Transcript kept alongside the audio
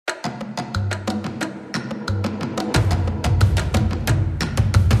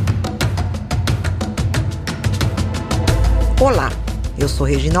Olá, eu sou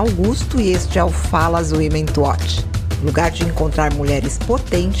Regina Augusto e este é o Falas Women to Watch, lugar de encontrar mulheres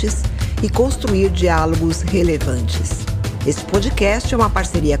potentes e construir diálogos relevantes. Esse podcast é uma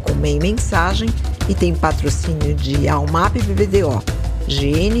parceria com MEI Mensagem e tem patrocínio de Almap BBDO,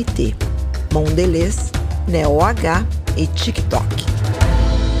 GNT, Mondelez, NeoH e TikTok.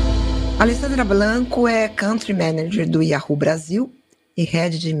 Alessandra Blanco é Country Manager do Yahoo Brasil e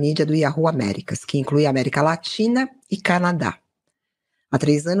Head de Mídia do Yahoo Américas, que inclui América Latina e Canadá. Há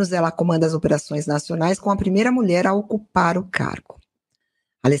 3 anos, ela comanda as operações nacionais com a primeira mulher a ocupar o cargo.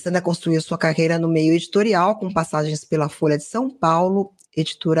 Alessandra construiu sua carreira no meio editorial, com passagens pela Folha de São Paulo,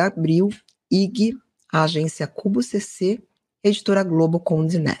 Editora Abril, IG, a agência Cubo CC, Editora Globo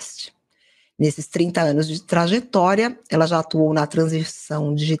Condé Nast. Nesses 30 anos de trajetória, ela já atuou na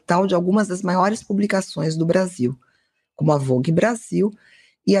transição digital de algumas das maiores publicações do Brasil, como a Vogue Brasil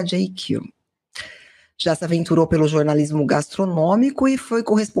e a JQ. Já se aventurou pelo jornalismo gastronômico e foi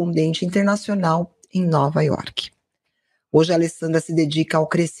correspondente internacional em Nova York. Hoje, a Alessandra se dedica ao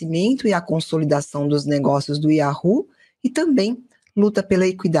crescimento e à consolidação dos negócios do Yahoo e também luta pela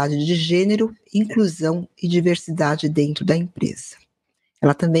equidade de gênero, inclusão e diversidade dentro da empresa.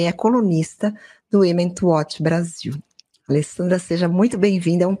 Ela também é colunista do Women to Watch Brasil. Alessandra, seja muito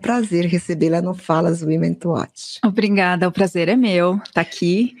bem-vinda, é um prazer recebê-la no Falas Women to Watch. Obrigada, o prazer é meu estar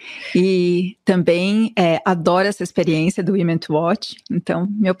aqui e também adoro essa experiência do Women to Watch, então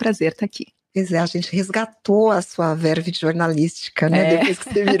meu prazer estar aqui. Pois é, a gente resgatou a sua verve jornalística, né? Depois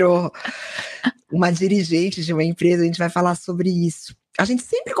que você virou uma dirigente de uma empresa, a gente vai falar sobre isso. A gente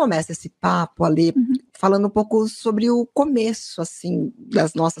sempre começa esse papo ali falando um pouco sobre o começo, assim,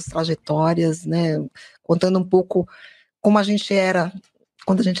 das nossas trajetórias, né? Contando um pouco como a gente era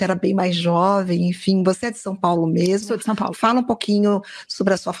quando a gente era bem mais jovem, enfim. Você é de São Paulo mesmo? Sou de São Paulo. Fala um pouquinho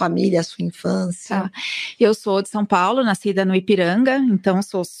sobre a sua família, a sua infância. Tá. Eu sou de São Paulo, nascida no Ipiranga, então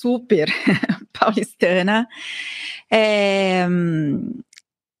sou super paulistana.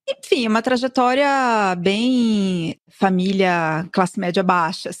 Enfim, uma trajetória bem família classe média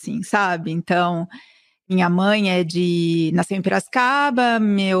baixa, assim, sabe? Então, minha mãe nasceu em Piracicaba,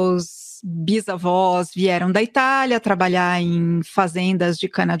 meus bisavós vieram da Itália trabalhar em fazendas de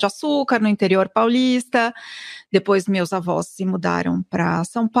cana-de-açúcar no interior paulista. Depois meus avós se mudaram para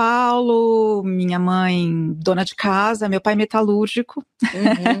São Paulo, minha mãe dona de casa, meu pai metalúrgico.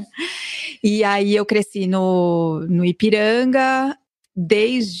 E aí eu cresci no Ipiranga.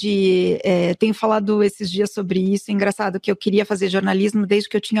 Tenho falado esses dias sobre isso, é engraçado que eu queria fazer jornalismo desde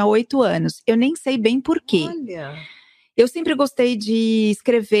que eu tinha 8 anos. Eu nem sei bem por quê. Olha. Eu sempre gostei de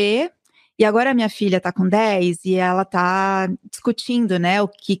escrever, e agora a minha filha está com 10 e ela está discutindo, né, o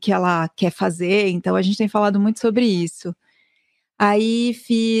que ela quer fazer, então a gente tem falado muito sobre isso. Aí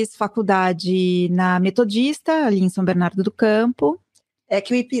fiz faculdade na Metodista, ali em São Bernardo do Campo. É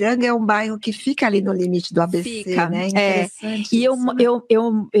que o Ipiranga é um bairro que fica ali no limite do ABC, Fica, né? Interessante. E isso, né?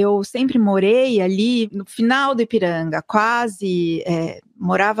 eu sempre morei ali no final do Ipiranga, quase,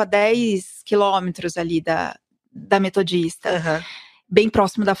 morava 10 quilômetros ali da Metodista, bem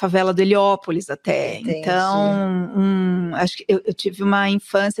próximo da favela do Heliópolis até. Entendi. Então, acho que eu tive uma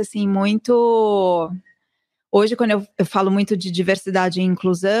infância assim muito... Hoje, quando eu falo muito de diversidade e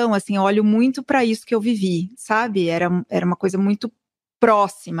inclusão, assim, eu olho muito para isso que eu vivi, sabe? Era uma coisa muito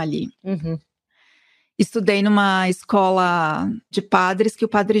próxima ali. Estudei numa escola de padres que o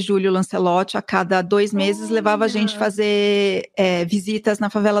padre Júlio Lancelotti, a cada 2 meses, levava a gente fazer visitas na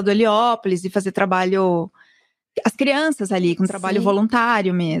favela do Heliópolis e fazer trabalho, as crianças ali, com trabalho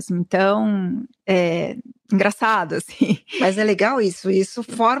voluntário mesmo. Então, engraçado, assim. Mas é legal isso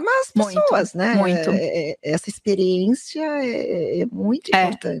forma as pessoas, né? Muito. Essa experiência é muito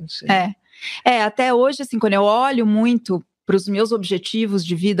importante. Até hoje, assim, quando eu olho muito para os meus objetivos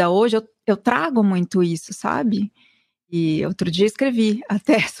de vida hoje, eu trago muito isso, sabe? E outro dia escrevi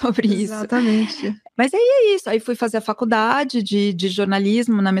até sobre isso. Exatamente. Mas aí é isso, aí fui fazer a faculdade de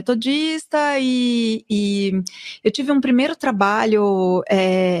jornalismo na Metodista e eu tive um primeiro trabalho,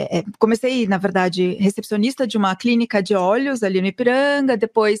 comecei, na verdade, recepcionista de uma clínica de olhos ali no Ipiranga,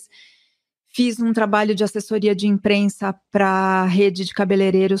 depois fiz um trabalho de assessoria de imprensa para a rede de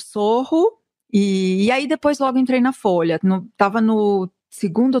cabeleireiros Sorro, e aí depois logo entrei na Folha, estava no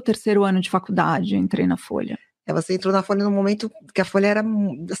 2º ou 3º ano de faculdade, eu entrei na Folha. Você entrou na Folha no momento que a Folha era,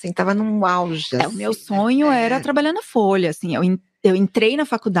 assim, estava num auge. O meu sonho era trabalhar na Folha, assim, eu entrei na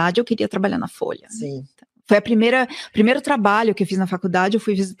faculdade, eu queria trabalhar na Folha. Sim. Foi primeiro trabalho que eu fiz na faculdade, eu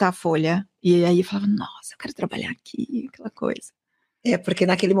fui visitar a Folha, e aí eu falava, nossa, eu quero trabalhar aqui, aquela coisa. Porque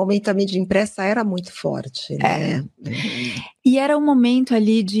naquele momento a mídia impressa era muito forte, né? E era um momento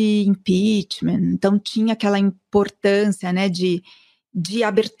ali de impeachment, então tinha aquela importância, né, de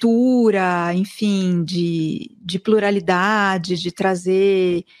abertura, enfim, de pluralidade, de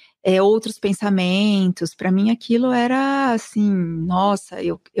trazer outros pensamentos. Para mim aquilo era assim, nossa,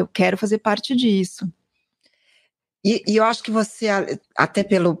 eu quero fazer parte disso. E eu acho que você, até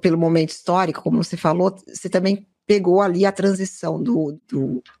pelo momento histórico, como você falou, você também pegou ali a transição do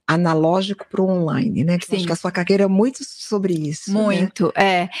analógico para o online, né? Que eu acho que a sua carreira é muito sobre isso, muito,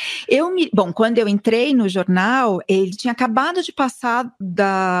 né? Bom, quando eu entrei no jornal, ele tinha acabado de passar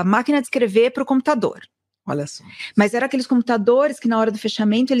da máquina de escrever para o computador. Olha só. Mas eram aqueles computadores que na hora do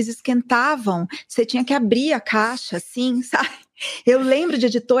fechamento eles esquentavam, você tinha que abrir a caixa, assim, sabe? Eu lembro de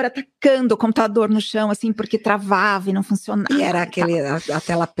editora atacando o computador no chão, assim, porque travava e não funcionava. E era a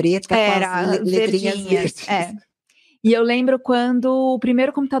tela preta com as letrinhas verdes. E eu lembro quando o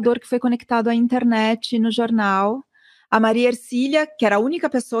primeiro computador que foi conectado à internet no jornal, a Maria Ercília, que era a única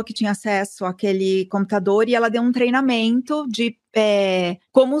pessoa que tinha acesso àquele computador, e ela deu um treinamento de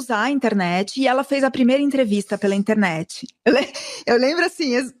como usar a internet, e ela fez a primeira entrevista pela internet. Eu lembro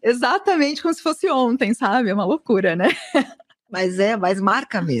assim, exatamente como se fosse ontem, sabe? É uma loucura, né? Mas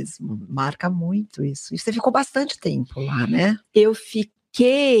marca mesmo, marca muito isso. E você ficou bastante tempo lá, né? Eu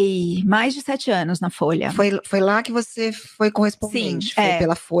fiquei mais de 7 anos na Folha. Foi lá que você foi correspondente? Sim, foi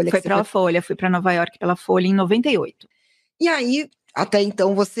pela Folha? Foi pela Folha, fui para Nova York pela Folha em 98. E aí, até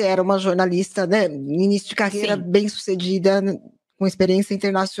então, você era uma jornalista, né? Início de carreira bem-sucedida, com experiência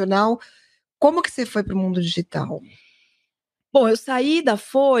internacional. Como que você foi para o mundo digital? Bom, eu saí da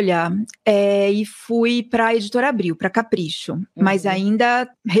Folha e fui para a Editora Abril, para Capricho, mas ainda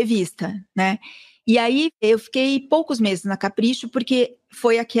revista, né? E aí eu fiquei poucos meses na Capricho, porque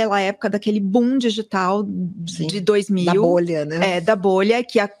foi aquela época daquele boom digital de 2000. Da bolha, né? Da bolha,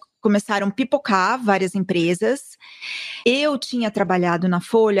 que começaram a pipocar várias empresas. Eu tinha trabalhado na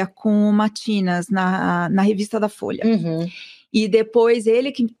Folha com o Matinas, na revista da Folha. E depois ele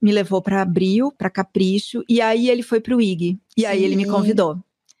que me levou para Abril, para Capricho, e aí ele foi para o IG. E aí ele me convidou.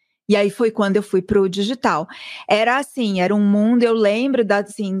 E aí foi quando eu fui para o digital. Era assim, era um mundo, eu lembro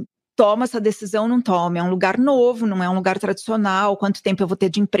assim, toma essa decisão, não toma. É um lugar novo, não é um lugar tradicional. Quanto tempo eu vou ter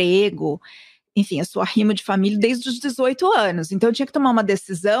de emprego? Enfim, eu sou arrimo de família desde os 18 anos. Então eu tinha que tomar uma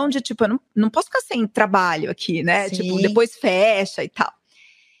decisão de tipo, eu não posso ficar sem trabalho aqui, né? Sim. Tipo, depois fecha e tal.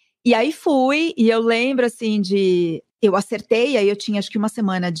 E aí fui, e eu lembro assim eu acertei, aí eu tinha acho que uma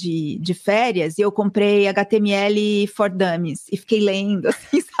semana de férias, e eu comprei HTML for Dummies, e fiquei lendo,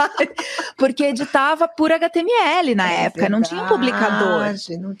 assim, sabe? Porque editava por HTML na época, verdade, não tinha um publicador.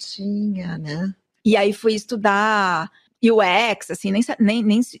 Não tinha, né? E aí fui estudar UX, assim,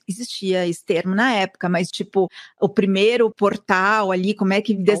 nem existia esse termo na época, mas tipo, o primeiro portal ali, como é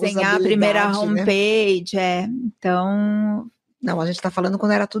que desenhar a primeira homepage, então... Não, a gente está falando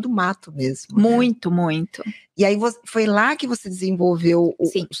quando era tudo mato mesmo. Muito, muito. E aí foi lá que você desenvolveu o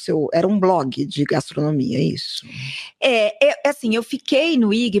seu... Era um blog de gastronomia, é isso? Assim, eu fiquei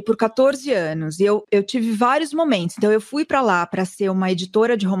no IG por 14 anos. E eu tive vários momentos. Então, eu fui para lá para ser uma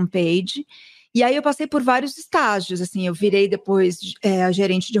editora de homepage. E aí, eu passei por vários estágios. Assim, eu virei depois a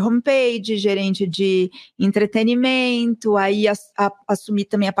gerente de homepage, gerente de entretenimento. Aí, assumi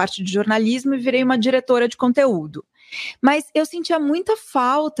também a parte de jornalismo e virei uma diretora de conteúdo. Mas eu sentia muita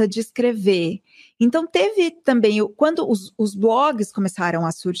falta de escrever. Então teve também, quando os blogs começaram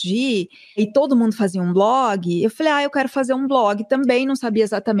a surgir e todo mundo fazia um blog, eu falei, eu quero fazer um blog também, não sabia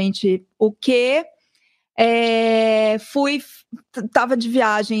exatamente o quê. Tava de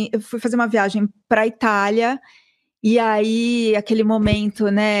viagem, eu fui fazer uma viagem para a Itália, e aí aquele momento,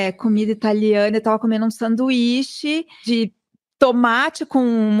 né, comida italiana, eu tava comendo um sanduíche de tomate com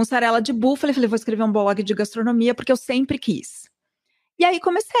mussarela de búfala, e falei, vou escrever um blog de gastronomia, porque eu sempre quis. E aí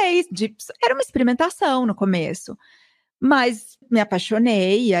comecei, era uma experimentação no começo, mas me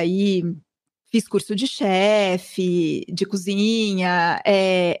apaixonei, e aí fiz curso de chefe, de cozinha,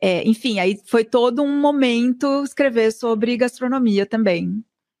 enfim, aí foi todo um momento escrever sobre gastronomia também,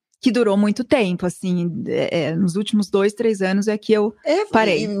 que durou muito tempo, assim, nos últimos 2, 3 anos é que eu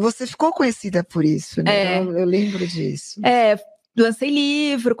parei. E você ficou conhecida por isso, né? Eu lembro disso. Lancei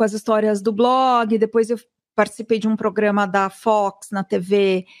livro com as histórias do blog, depois eu participei de um programa da Fox na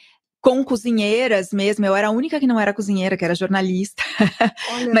TV com cozinheiras mesmo. Eu era a única que não era cozinheira, que era jornalista.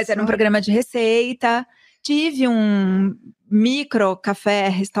 Mas era um programa de receita. Tive um micro café,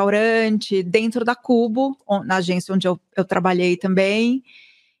 restaurante dentro da Cubo, na agência onde eu trabalhei também.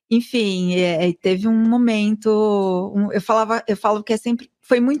 Enfim, teve um momento. Eu falo que sempre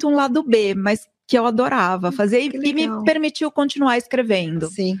foi muito um lado B, mas que eu adorava fazer Que e me legal. permitiu continuar escrevendo.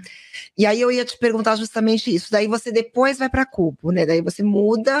 Sim. E aí eu ia te perguntar justamente isso. Daí você depois vai para Cubo, né? Daí você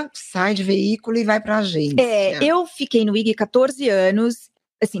muda, sai de veículo e vai para agência. Eu fiquei no IG 14 anos,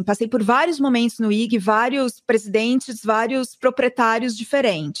 assim, passei por vários momentos no IG, vários presidentes, vários proprietários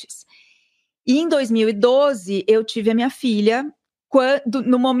diferentes. E em 2012, eu tive a minha filha.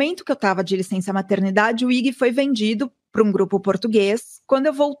 No momento que eu estava de licença maternidade, o IG foi vendido para um grupo português. Quando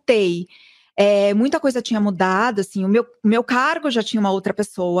eu voltei, muita coisa tinha mudado, assim, o meu cargo já tinha uma outra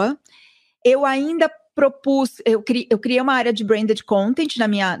pessoa. Eu ainda eu criei uma área de branded content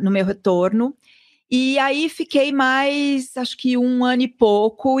no meu retorno. E aí fiquei mais, acho que 1 ano e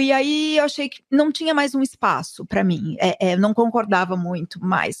pouco, e aí eu achei que não tinha mais um espaço para mim. Eu não concordava muito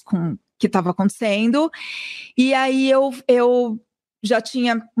mais com o que estava acontecendo. E aí eu já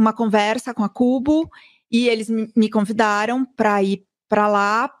tinha uma conversa com a Cubo, e eles me convidaram para ir para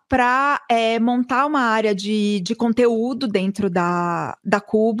lá para montar uma área de conteúdo dentro da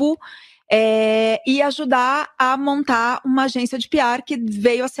Cubo. E ajudar a montar uma agência de PR que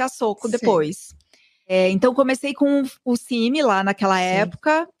veio a ser a Soco depois. Então, comecei com o CIMI lá naquela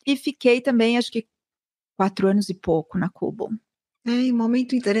época e fiquei também, acho que 4 anos e pouco na Cubo. Um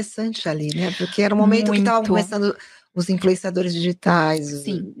momento interessante ali, né? Porque era um momento que estavam começando os influenciadores digitais,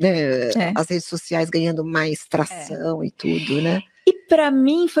 né? As redes sociais ganhando mais tração e tudo, né? E para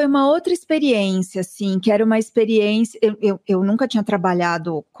mim foi uma outra experiência, assim, que era uma experiência. Eu nunca tinha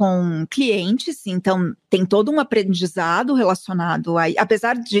trabalhado com clientes, então tem todo um aprendizado relacionado a.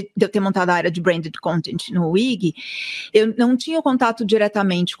 Apesar de eu ter montado a área de branded content no WIG, eu não tinha contato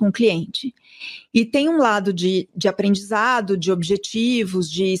diretamente com o cliente. E tem um lado de aprendizado, de objetivos,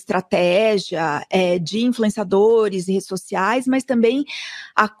 de estratégia, de influenciadores e redes sociais, mas também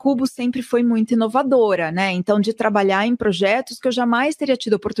a Cubo sempre foi muito inovadora, né? Então, de trabalhar em projetos que eu jamais teria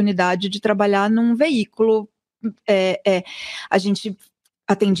tido oportunidade de trabalhar num veículo. A gente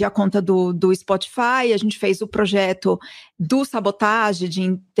atendia a conta do Spotify, a gente fez o projeto do sabotagem de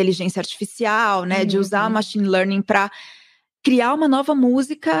inteligência artificial, né? De usar machine learning para criar uma nova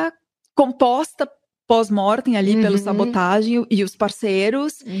música composta pós-mortem ali pelo sabotagem e os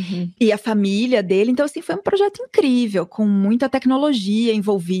parceiros e a família dele. Então, assim, foi um projeto incrível, com muita tecnologia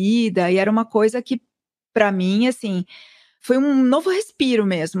envolvida, e era uma coisa que, para mim, assim, foi um novo respiro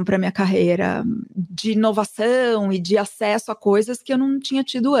mesmo para minha carreira, de inovação e de acesso a coisas que eu não tinha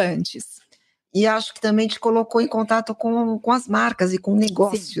tido antes. E acho que também te colocou em contato com as marcas e com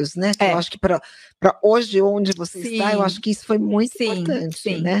negócios, né? Que eu acho que para hoje, onde você está, eu acho que isso foi muito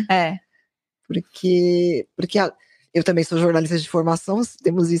importante, né? Porque eu também sou jornalista de formação,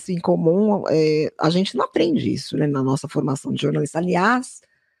 temos isso em comum, a gente não aprende isso, né, na nossa formação de jornalista. Aliás,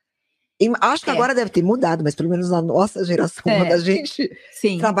 acho que agora deve ter mudado, mas pelo menos na nossa geração, quando a gente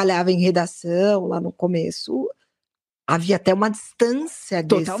trabalhava em redação, lá no começo, havia até uma distância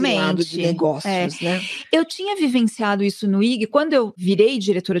desse lado de negócios, né? Eu tinha vivenciado isso no IG. Quando eu virei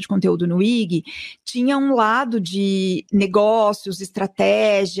diretora de conteúdo no IG, tinha um lado de negócios,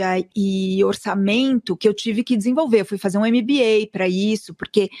 estratégia e orçamento que eu tive que desenvolver. Eu fui fazer um MBA para isso,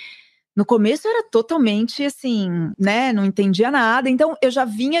 porque no começo era totalmente assim, né? Não entendia nada. Então, eu já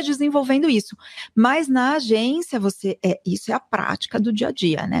vinha desenvolvendo isso. Mas na agência, isso é a prática do dia a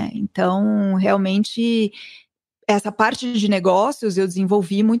dia, né? Então, realmente, essa parte de negócios eu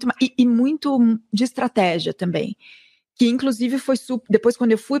desenvolvi muito, e muito de estratégia também. Que, inclusive, foi super. Depois,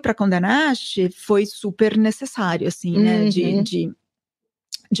 quando eu fui para a Condé Nast, foi super necessário, assim, né?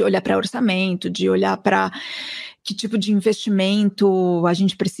 De olhar para orçamento, de olhar para que tipo de investimento a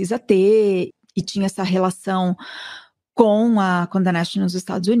gente precisa ter, e tinha essa relação com a Condé Nast nos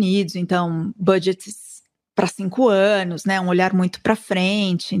Estados Unidos, então budgets para 5 anos, né, um olhar muito para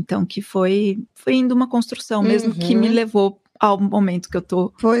frente, então que foi indo uma construção mesmo que me levou ao momento que eu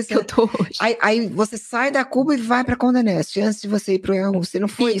tô hoje. Aí você sai da Cuba e vai para a Condé Nast. Antes de você ir para o Yahoo, você não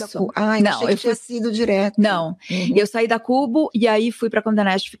foi da Cuba? Eu achei que tinha sido direto. Não, eu saí da Cuba e aí fui para a Condé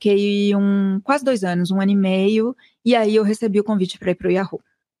Nast, fiquei quase 2 anos, 1 ano e meio, e aí eu recebi o convite para ir para o Yahoo.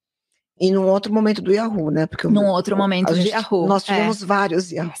 E num outro momento do Yahoo, né? Porque num outro momento de Yahoo. Nós tivemos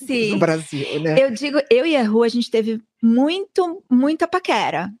vários Yahoo no Brasil, né? Eu digo, eu e Yahoo, a gente teve muita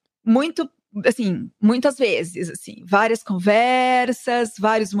paquera. Assim, muitas vezes, assim, várias conversas,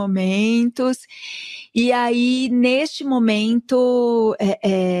 vários momentos. E aí, neste momento,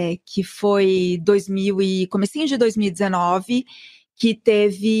 que foi comecinho de 2019, que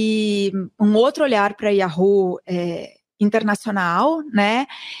teve um outro olhar para Yahoo internacional, né?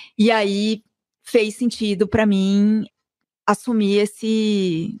 E aí fez sentido para mim assumir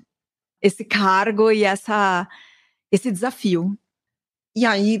esse cargo e esse desafio. E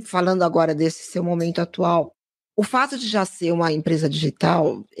aí, falando agora desse seu momento atual, o fato de já ser uma empresa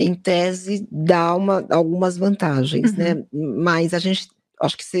digital, em tese, dá algumas vantagens, né? Mas a gente,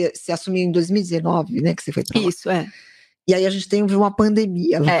 acho que você assumiu em 2019, né, que você foi para lá. Isso, E aí a gente teve uma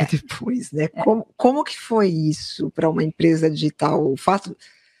pandemia logo depois, né? Como que foi isso para uma empresa digital? O fato,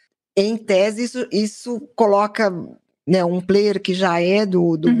 em tese, isso coloca, né, um player que já é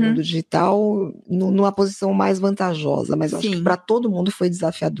do mundo digital numa posição mais vantajosa, mas acho que para todo mundo foi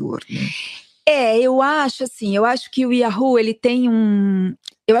desafiador, né? Eu acho que o Yahoo,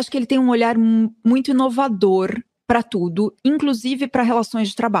 eu acho que ele tem um olhar muito inovador para tudo, inclusive para relações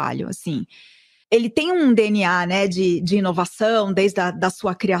de trabalho, assim. Ele tem um DNA, né, de inovação, desde da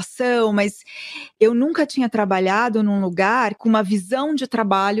sua criação, mas eu nunca tinha trabalhado num lugar com uma visão de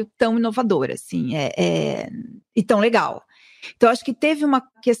trabalho tão inovadora, assim, e tão legal. Então, acho que teve uma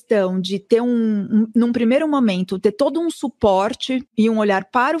questão de ter num primeiro momento, ter todo um suporte e um olhar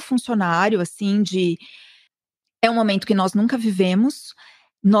para o funcionário, assim, é um momento que nós nunca vivemos,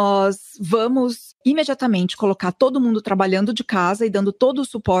 nós vamos imediatamente colocar todo mundo trabalhando de casa e dando todo o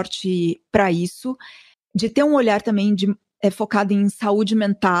suporte para isso, de ter um olhar também focado em saúde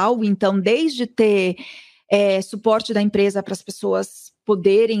mental, então desde ter suporte da empresa para as pessoas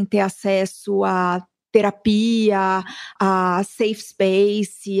poderem ter acesso a terapia, a safe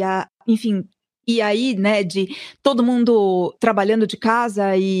space, enfim, e aí, né, de todo mundo trabalhando de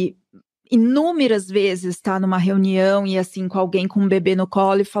casa e inúmeras vezes tá numa reunião e assim, com alguém com um bebê no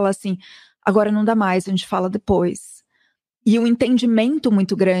colo e fala assim, agora não dá mais, a gente fala depois. E um entendimento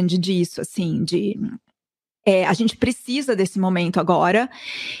muito grande disso, assim, a gente precisa desse momento agora,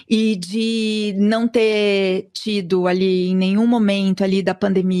 e de não ter tido ali, em nenhum momento ali da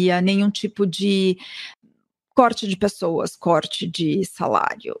pandemia, nenhum tipo de corte de pessoas, corte de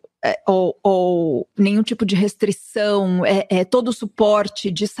salário, ou nenhum tipo de restrição, todo o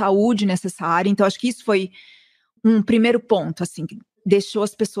suporte de saúde necessário. Então, acho que isso foi um primeiro ponto, assim, que deixou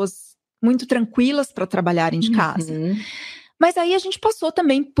as pessoas muito tranquilas para trabalharem de casa. Mas aí a gente passou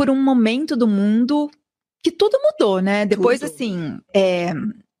também por um momento do mundo que tudo mudou, né? Depois, assim,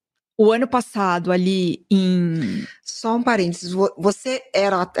 o ano passado ali Só um parênteses, você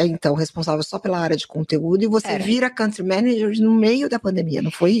era até então responsável só pela área de conteúdo e você vira country manager no meio da pandemia,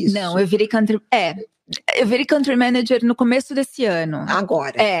 não foi isso? Não, eu virei country manager no começo desse ano.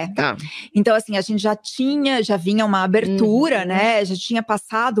 Agora. Tá. Então, assim, a gente já vinha uma abertura, né? Já tinha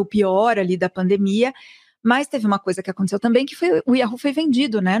passado o pior ali da pandemia, mas teve uma coisa que aconteceu também, que foi o Yahoo foi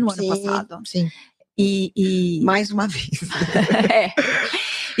vendido, né, no ano passado. Sim. E mais uma vez.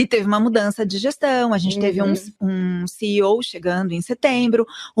 E teve uma mudança de gestão, a gente teve um CEO chegando em setembro,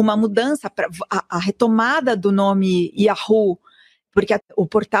 uma mudança para a retomada do nome Yahoo, porque o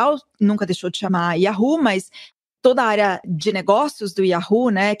portal nunca deixou de chamar Yahoo, mas toda a área de negócios do Yahoo,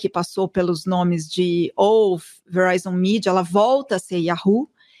 né, que passou pelos nomes de Verizon Media, ela volta a ser Yahoo.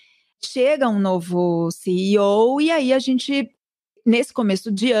 Chega um novo CEO e aí a gente, nesse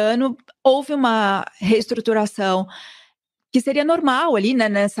começo de ano, houve uma reestruturação que seria normal ali, né,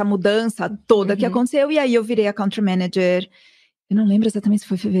 nessa mudança toda que aconteceu, e aí eu virei a country manager. Eu não lembro exatamente se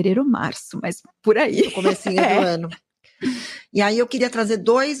foi fevereiro ou março, mas por aí. No comecinho do ano. E aí eu queria trazer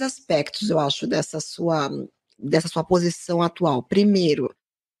 2 aspectos, eu acho, dessa sua posição atual. Primeiro,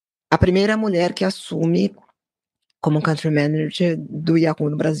 a primeira mulher que assume como country manager do Yahoo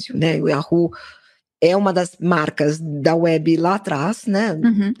no Brasil, né? O Yahoo é uma das marcas da web lá atrás, né?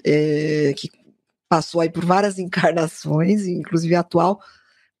 Que passou aí por várias encarnações, inclusive a atual,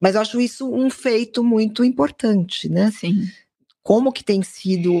 mas eu acho isso um feito muito importante, né? Sim. Como que tem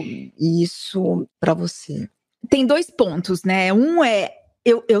sido isso para você? Tem 2 pontos, né? Um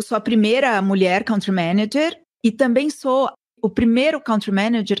eu sou a primeira mulher country manager e também sou o primeiro country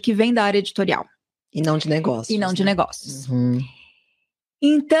manager que vem da área editorial. E não de negócios.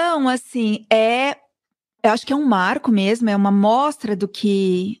 Então, assim, eu acho que é um marco mesmo, é uma mostra do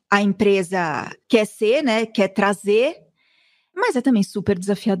que a empresa quer ser, né? Quer trazer, mas é também super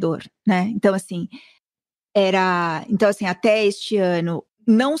desafiador, né? Então, assim, até este ano,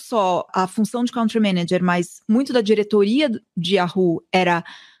 não só a função de country manager, mas muito da diretoria de Yahoo era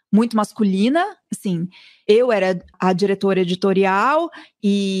muito masculina, assim, eu era a diretora editorial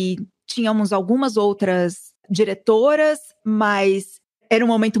e tínhamos algumas outras diretoras, mas era um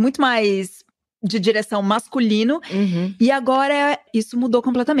momento muito mais de direção masculino, e agora isso mudou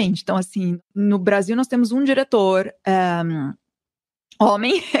completamente. Então, assim, no Brasil nós temos um diretor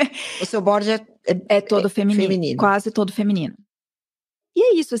homem. O seu board é todo feminino, quase todo feminino.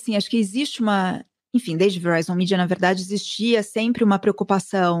 E é isso, assim, acho que existe enfim, desde Verizon Media, na verdade, existia sempre uma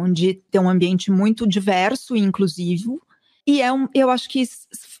preocupação de ter um ambiente muito diverso e inclusivo. E eu acho que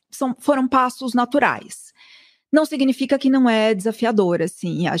foram passos naturais. Não significa que não é desafiador,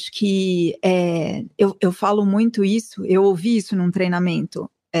 assim. Acho que eu falo muito isso, eu ouvi isso num treinamento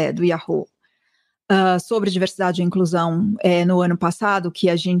do Yahoo sobre diversidade e inclusão no ano passado, que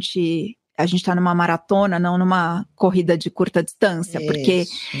a gente está numa maratona, não numa corrida de curta distância, porque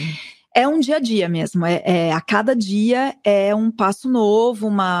é um dia a dia mesmo, a cada dia é um passo novo,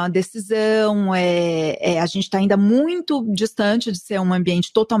 uma decisão, a gente está ainda muito distante de ser um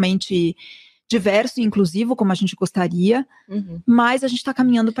ambiente totalmente diverso e inclusivo, como a gente gostaria, mas a gente está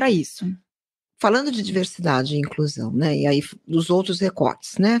caminhando para isso. Falando de diversidade e inclusão, né, e aí dos outros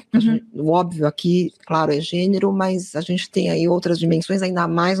recortes, né, o óbvio aqui, claro, é gênero, mas a gente tem aí outras dimensões, ainda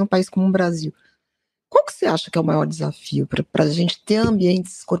mais num país como o Brasil. Qual que você acha que é o maior desafio para a gente ter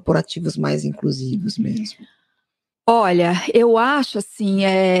ambientes corporativos mais inclusivos mesmo? Olha, eu acho assim,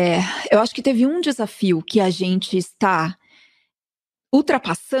 eu acho que teve um desafio que a gente está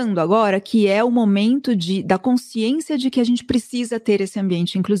ultrapassando agora, que é o momento da consciência de que a gente precisa ter esse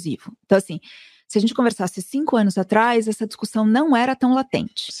ambiente inclusivo. Então, assim, se a gente conversasse 5 anos atrás, essa discussão não era tão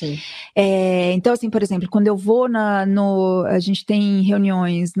latente. Sim. Então, assim, por exemplo, quando eu vou a gente tem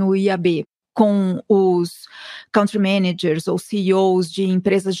reuniões no IAB com os country managers ou CEOs de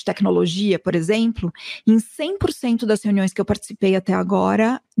empresas de tecnologia, por exemplo, em 100% das reuniões que eu participei até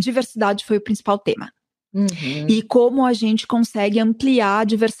agora, diversidade foi o principal tema. E como a gente consegue ampliar a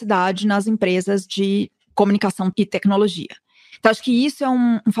diversidade nas empresas de comunicação e tecnologia. Então, acho que isso é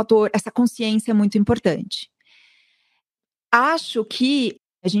um fator, essa consciência é muito importante. Acho que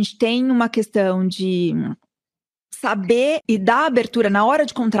a gente tem uma questão de saber e dar abertura na hora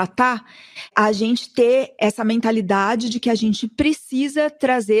de contratar, a gente ter essa mentalidade de que a gente precisa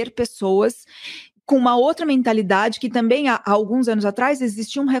trazer pessoas com uma outra mentalidade, que também há alguns anos atrás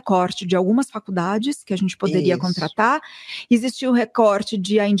existia um recorte de algumas faculdades que a gente poderia contratar, existia um recorte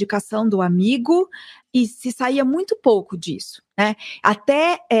de a indicação do amigo, e se saía muito pouco disso, né?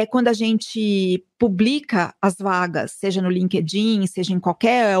 Até quando a gente publica as vagas, seja no LinkedIn, seja em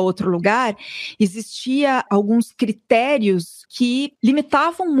qualquer outro lugar, existia alguns critérios que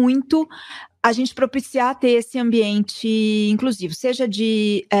limitavam muito a gente propiciar ter esse ambiente inclusivo, seja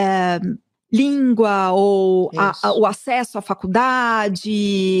de língua, ou o acesso à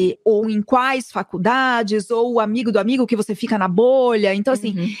faculdade, ou em quais faculdades, ou o amigo do amigo que você fica na bolha. Então,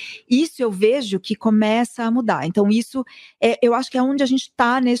 assim, isso eu vejo que começa a mudar. Então, isso eu acho que é onde a gente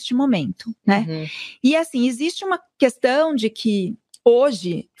está neste momento, né? E, assim, existe uma questão de que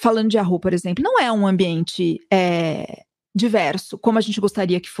hoje, falando de Yahoo, por exemplo, não é um ambiente diverso, como a gente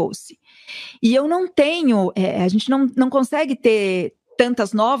gostaria que fosse. E eu não tenho, a gente não consegue ter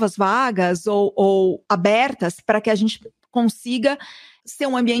tantas novas vagas ou abertas para que a gente consiga ser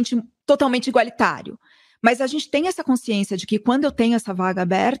um ambiente totalmente igualitário. Mas a gente tem essa consciência de que quando eu tenho essa vaga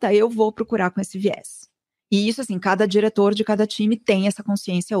aberta, eu vou procurar com esse viés. E isso, assim, cada diretor de cada time tem essa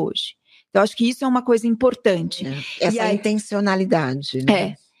consciência hoje. Então, eu acho que isso é uma coisa importante. Essa intencionalidade,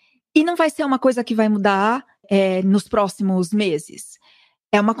 né? E não vai ser uma coisa que vai mudar nos próximos meses.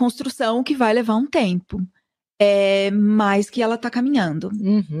 É uma construção que vai levar um tempo. Mas que ela está caminhando.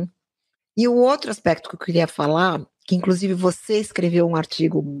 E o outro aspecto que eu queria falar, que inclusive você escreveu um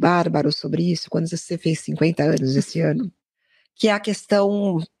artigo bárbaro sobre isso, quando você fez 50 anos esse ano, que é a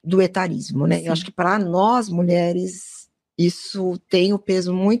questão do etarismo, né? Sim. Eu acho que para nós, mulheres, isso tem um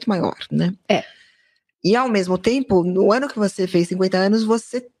peso muito maior, né? E ao mesmo tempo, no ano que você fez 50 anos,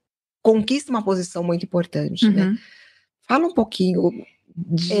 você conquista uma posição muito importante, né? Fala um pouquinho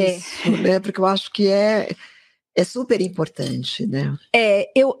disso, né? Porque eu acho que é super importante, né?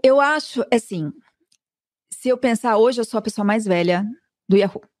 Eu acho, assim, se eu pensar hoje, eu sou a pessoa mais velha do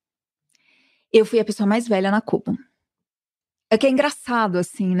Yahoo. Eu fui a pessoa mais velha na Cubo. É que é engraçado,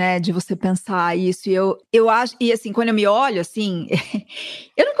 assim, né, de você pensar isso. E eu acho, e assim, quando eu me olho, assim,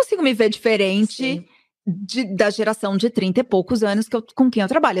 eu não consigo me ver diferente da geração de 30 e poucos anos com quem eu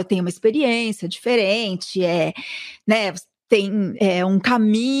trabalho. Eu tenho uma experiência diferente, né, tem um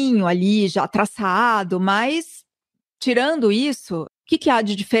caminho ali já traçado, mas tirando isso, o que há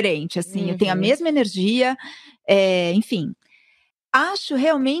de diferente? Assim, eu tenho a mesma energia, enfim. Acho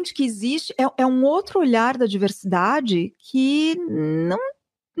realmente que existe um outro olhar da diversidade que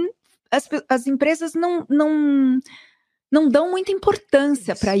as empresas não dão muita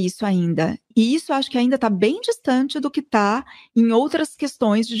importância para isso ainda. E isso acho que ainda está bem distante do que está em outras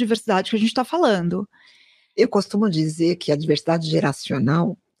questões de diversidade que a gente está falando. Eu costumo dizer que a diversidade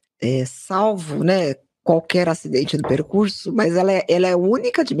geracional, salvo, né, qualquer acidente do percurso, mas ela é a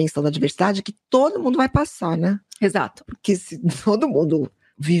única dimensão da diversidade que todo mundo vai passar, né? Exato. Porque se todo mundo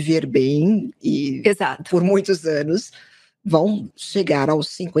viver bem e por muitos anos, vão chegar aos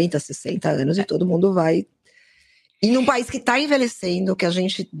 50, 60 anos e todo mundo vai... E num país que está envelhecendo, que a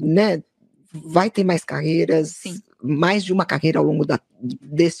gente, né, vai ter mais carreiras, Sim. mais de uma carreira ao longo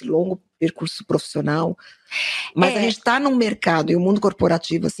desse longo percurso profissional. Mas a gente está num mercado e o mundo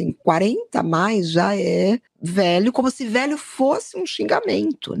corporativo, assim, 40 a mais já é velho, como se velho fosse um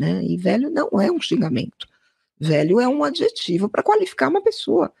xingamento, né? E velho não é um xingamento. Velho é um adjetivo para qualificar uma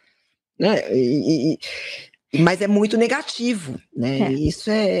pessoa, né? Mas é muito negativo, né? E isso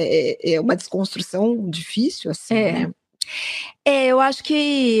é uma desconstrução difícil, assim, né? Eu acho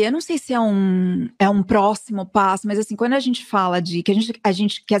que, eu não sei se é um próximo passo, mas assim, quando a gente fala de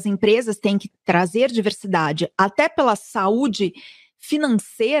que as empresas têm que trazer diversidade, até pela saúde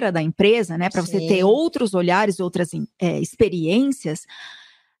financeira da empresa, né, para você ter outros olhares, outras experiências,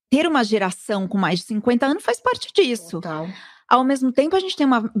 ter uma geração com mais de 50 anos faz parte disso. Total. Ao mesmo tempo, a gente tem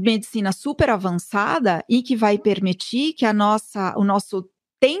uma medicina super avançada e que vai permitir que o nosso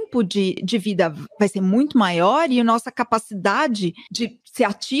tempo de vida vai ser muito maior e a nossa capacidade de ser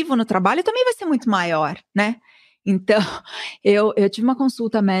ativo no trabalho também vai ser muito maior, né? Então, eu tive uma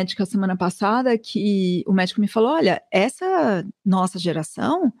consulta médica semana passada que o médico me falou, olha, essa nossa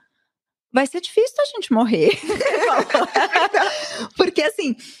geração vai ser difícil a gente morrer. Porque,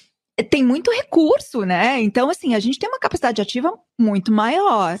 assim, tem muito recurso, né? Então, assim, a gente tem uma capacidade ativa muito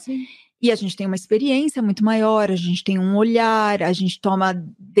maior. Sim. E a gente tem uma experiência muito maior, a gente tem um olhar, a gente toma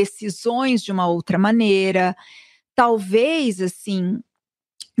decisões de uma outra maneira. Talvez, assim,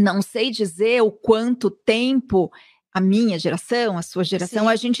 não sei dizer o quanto tempo a minha geração, a sua geração,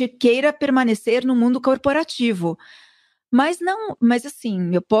 a gente queira permanecer no mundo corporativo. Mas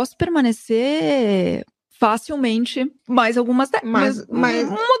assim, eu posso permanecer facilmente mais algumas décadas, uma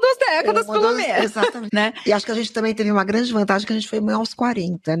ou duas décadas, pelo menos. Exatamente. Né? E acho que a gente também teve uma grande vantagem que a gente foi mãe aos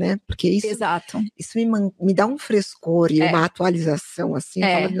 40, né? Porque isso me dá um frescor e uma atualização, assim.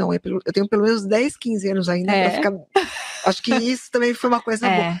 Eu falo, não, eu tenho pelo menos 10, 15 anos ainda para ficar... Acho que isso também foi uma coisa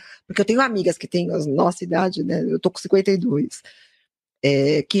boa. Porque eu tenho amigas que têm a nossa idade, né? Eu tô com 52.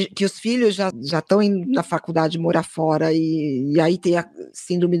 Que os filhos já estão indo na faculdade morar fora e aí tem a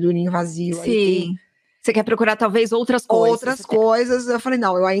síndrome do ninho vazio. Sim. Aí tem... Você quer procurar talvez outras coisas. Outras coisas. Eu falei,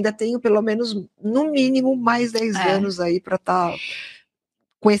 não, eu ainda tenho pelo menos, no mínimo, mais 10 anos aí para estar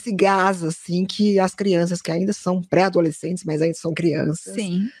com esse gás, assim, que as crianças que ainda são pré-adolescentes, mas ainda são crianças.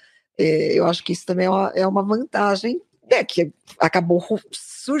 Sim. Eu acho que isso também é uma vantagem, né, que acabou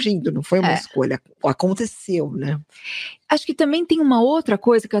surgindo, não foi uma escolha, aconteceu, né? Acho que também tem uma outra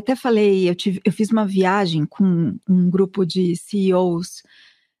coisa que eu até falei, eu fiz uma viagem com um grupo de CEOs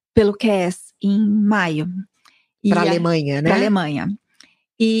pelo CAS em maio. Para a Alemanha, né? Para a Alemanha.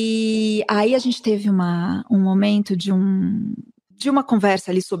 E aí a gente teve um momento de uma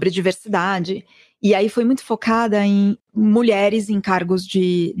conversa ali sobre diversidade, e aí foi muito focada em mulheres em cargos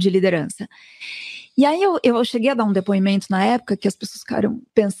de liderança. E aí eu cheguei a dar um depoimento na época que as pessoas ficaram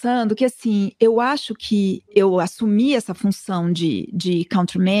pensando que, assim, eu acho que eu assumi essa função de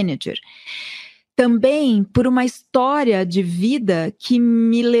country manager também por uma história de vida que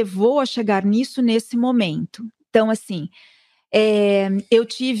me levou a chegar nisso nesse momento. Então, assim, eu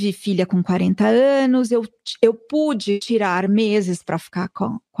tive filha com 40 anos, eu pude tirar meses para ficar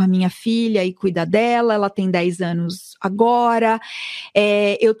com a minha filha e cuidar dela, ela tem 10 anos agora,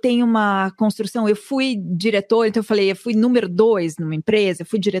 eu tenho uma construção, eu fui diretora, então eu falei, eu fui número 2 numa empresa, eu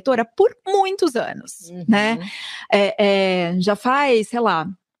fui diretora por muitos anos, né? Já faz, sei lá,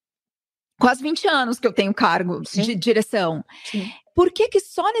 quase 20 anos que eu tenho cargo de direção. Sim. Por que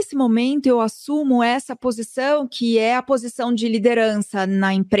só nesse momento eu assumo essa posição que é a posição de liderança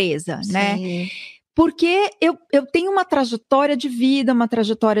na empresa, né? Porque eu tenho uma trajetória de vida, uma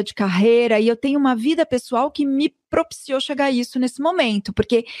trajetória de carreira e eu tenho uma vida pessoal que me propiciou chegar a isso nesse momento.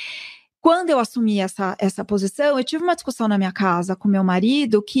 Porque quando eu assumi essa posição, eu tive uma discussão na minha casa com meu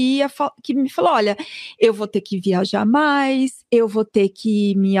marido que me falou, olha, eu vou ter que viajar mais, eu vou ter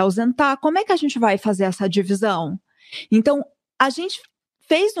que me ausentar, como é que a gente vai fazer essa divisão? Então, a gente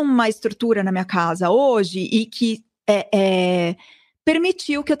fez uma estrutura na minha casa hoje e que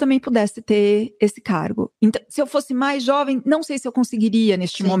permitiu que eu também pudesse ter esse cargo. Então, se eu fosse mais jovem, não sei se eu conseguiu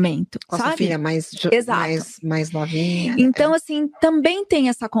neste momento, com sabe? a sua filha mais novinha. Então, assim, também tem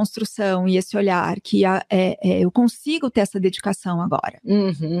essa construção e esse olhar que eu consigo ter essa dedicação agora.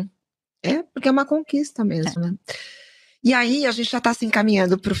 Porque é uma conquista mesmo, né? E aí, a gente já está se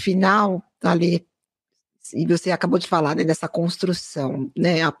encaminhando para o final, ali. E você acabou de falar, né, dessa construção,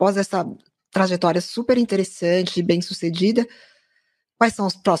 né? Após essa trajetória super interessante e bem-sucedida, quais são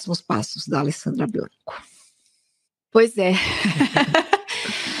os próximos passos da Alessandra Blanco? Pois é.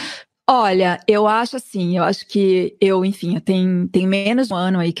 Olha, eu acho assim, que enfim, tem menos de um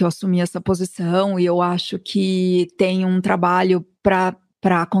ano aí que eu assumi essa posição e eu acho que tem um trabalho para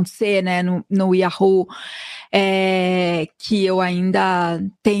acontecer, né, no Yahoo, que eu ainda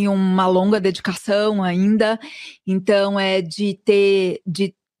tenho uma longa dedicação ainda, então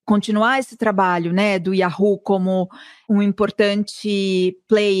de continuar esse trabalho, né, do Yahoo como um importante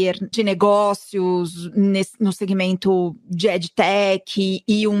player de negócios no segmento de EdTech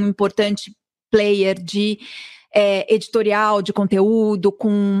e um importante player de editorial, de conteúdo,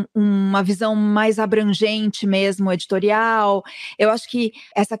 com uma visão mais abrangente mesmo, editorial. Eu acho que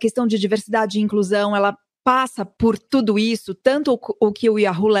essa questão de diversidade e inclusão, ela passa por tudo isso, tanto o que o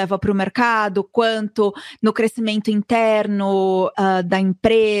Yahoo leva para o mercado, quanto no crescimento interno da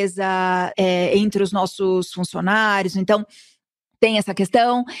empresa, entre os nossos funcionários. Então, tem essa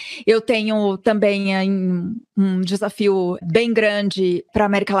questão. Eu tenho também um desafio bem grande para a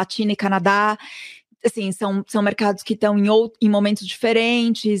América Latina e Canadá. Assim, são mercados que estão em momentos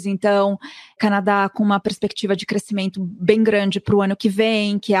diferentes, então, Canadá com uma perspectiva de crescimento bem grande para o ano que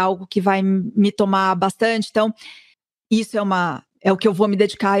vem, que é algo que vai me tomar bastante. Então, isso é o que eu vou me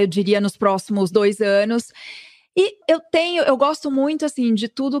dedicar, eu diria, nos próximos 2 anos. E eu gosto muito, assim, de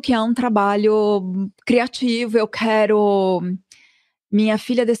tudo que é um trabalho criativo. Minha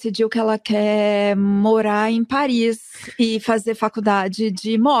filha decidiu que ela quer morar em Paris e fazer faculdade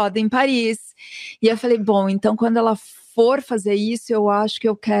de moda em Paris. E eu falei, bom, então quando ela for fazer isso, eu acho que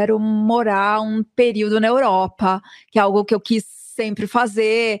eu quero morar um período na Europa, que é algo que eu quis sempre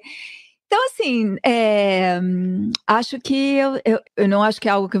fazer. Então, assim, acho que eu não acho que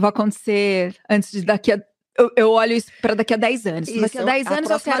é algo que vai acontecer antes de daqui a... Eu olho isso para daqui a 10 anos. Isso, daqui a 10 anos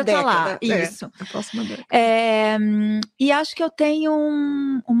eu quero estar lá. Isso. A próxima década. E acho que eu tenho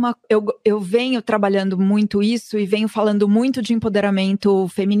eu venho trabalhando muito isso e venho falando muito de empoderamento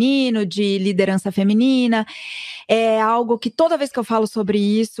feminino, de liderança feminina. É algo que toda vez que eu falo sobre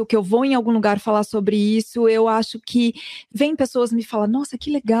isso, que eu vou em algum lugar falar sobre isso, eu acho que vem pessoas me falam, nossa, que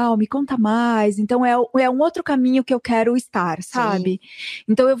legal, me conta mais. Então é um outro caminho que eu quero estar, sabe? Sim.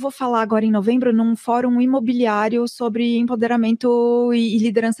 Então eu vou falar agora em novembro num fórum imobiliário sobre empoderamento e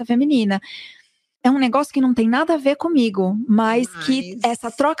liderança feminina. É um negócio que não tem nada a ver comigo, mas que essa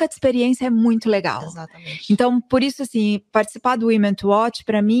troca de experiência é muito legal. Exatamente. Então, por isso, assim, participar do Women to Watch,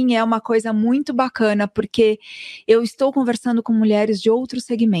 para mim, é uma coisa muito bacana, porque eu estou conversando com mulheres de outros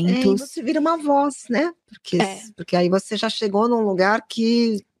segmentos. E você vira uma voz, né? Porque aí você já chegou num lugar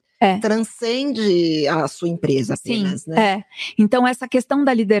que transcende a sua empresa apenas, né? Então, essa questão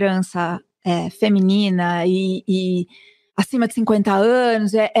da liderança feminina e acima de 50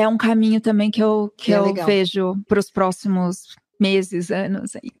 anos, é um caminho também que eu vejo para os próximos meses,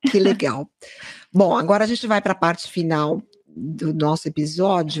 anos. Aí. Que legal. Bom, agora a gente vai para a parte final do nosso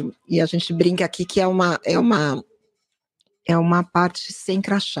episódio e a gente brinca aqui que é uma parte sem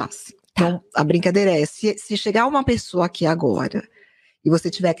crachás. Então, a brincadeira é, se chegar uma pessoa aqui agora e você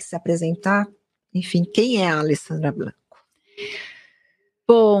tiver que se apresentar, enfim, quem é a Alessandra Blanco?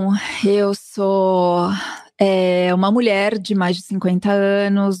 Bom, eu sou... uma mulher de mais de 50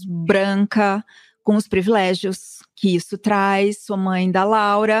 anos, branca, com os privilégios que isso traz. Sou mãe da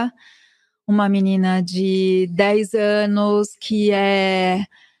Laura, uma menina de 10 anos que é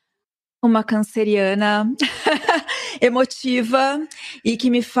uma canceriana emotiva e que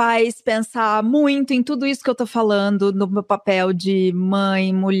me faz pensar muito em tudo isso que eu tô falando, no meu papel de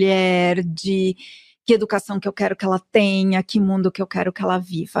mãe, mulher, de que educação que eu quero que ela tenha, que mundo que eu quero que ela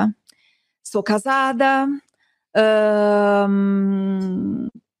viva. Sou casada,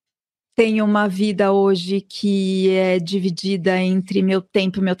 tenho uma vida hoje que é dividida entre meu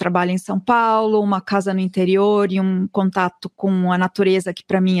tempo e meu trabalho em São Paulo, uma casa no interior e um contato com a natureza que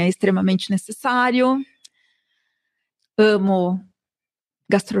para mim é extremamente necessário. Amo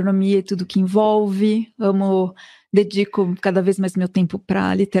gastronomia e tudo que envolve, dedico cada vez mais meu tempo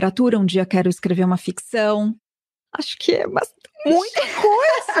para literatura. Um dia quero escrever uma ficção. Acho que é muita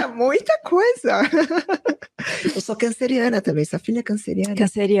coisa. Eu sou canceriana também, sua filha é canceriana.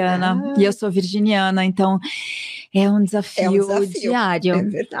 Canceriana, e eu sou virginiana, então é um desafio diário. É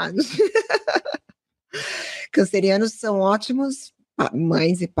verdade. Cancerianos são ótimos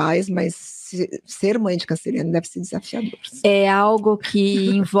mães e pais, mas ser mãe de canceriano deve ser desafiador. É algo que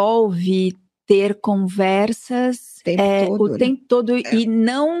envolve ter conversas o tempo todo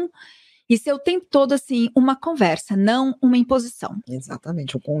e ser o tempo todo, assim, uma conversa, não uma imposição.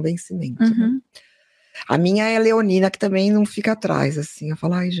 Exatamente, um convencimento. Né? A minha é a leonina, que também não fica atrás, assim. Eu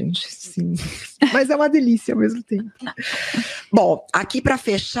falo, ai, gente, sim. Mas é uma delícia ao mesmo tempo. Bom, aqui para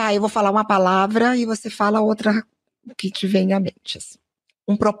fechar, eu vou falar uma palavra e você fala outra que te vem à mente. Assim.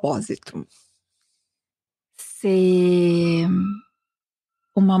 Um propósito. Ser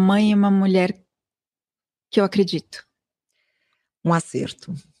uma mãe e uma mulher que eu acredito. Um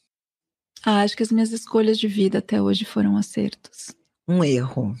acerto. Acho que as minhas escolhas de vida até hoje foram acertos. Um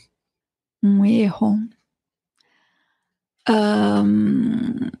erro. Um erro.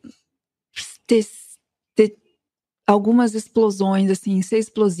 Ter algumas explosões, assim, ser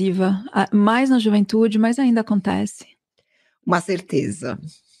explosiva. Mais na juventude, mas ainda acontece. Uma certeza.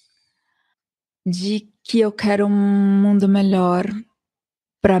 De que eu quero um mundo melhor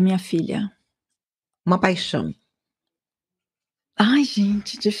para minha filha. Uma paixão. Ai,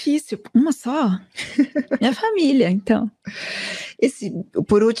 gente, difícil. Uma só? Minha família, então.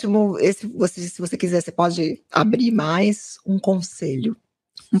 Por último, se você quiser, você pode abrir mais. Um conselho.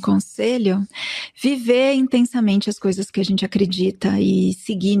 Um conselho? Viver intensamente as coisas que a gente acredita e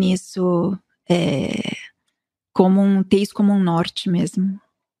seguir nisso, ter isso como um norte mesmo.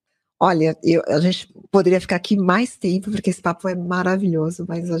 Olha, a gente poderia ficar aqui mais tempo, porque esse papo é maravilhoso,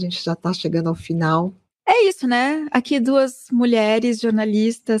 mas a gente já está chegando ao final. É isso, né? Aqui 2 mulheres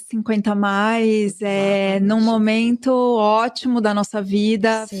jornalistas, 50 a mais, num momento ótimo da nossa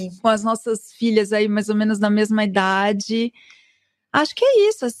vida, Sim. Com as nossas filhas aí mais ou menos na mesma idade. Acho que é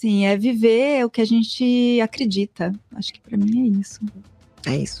isso, assim, é viver o que a gente acredita. Acho que para mim é isso.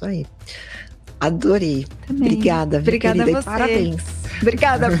 É isso aí. Adorei. Também. Obrigada, Obrigada querida, a você. e parabéns.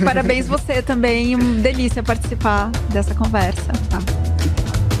 Obrigada, parabéns você também. Uma delícia participar dessa conversa. Tá.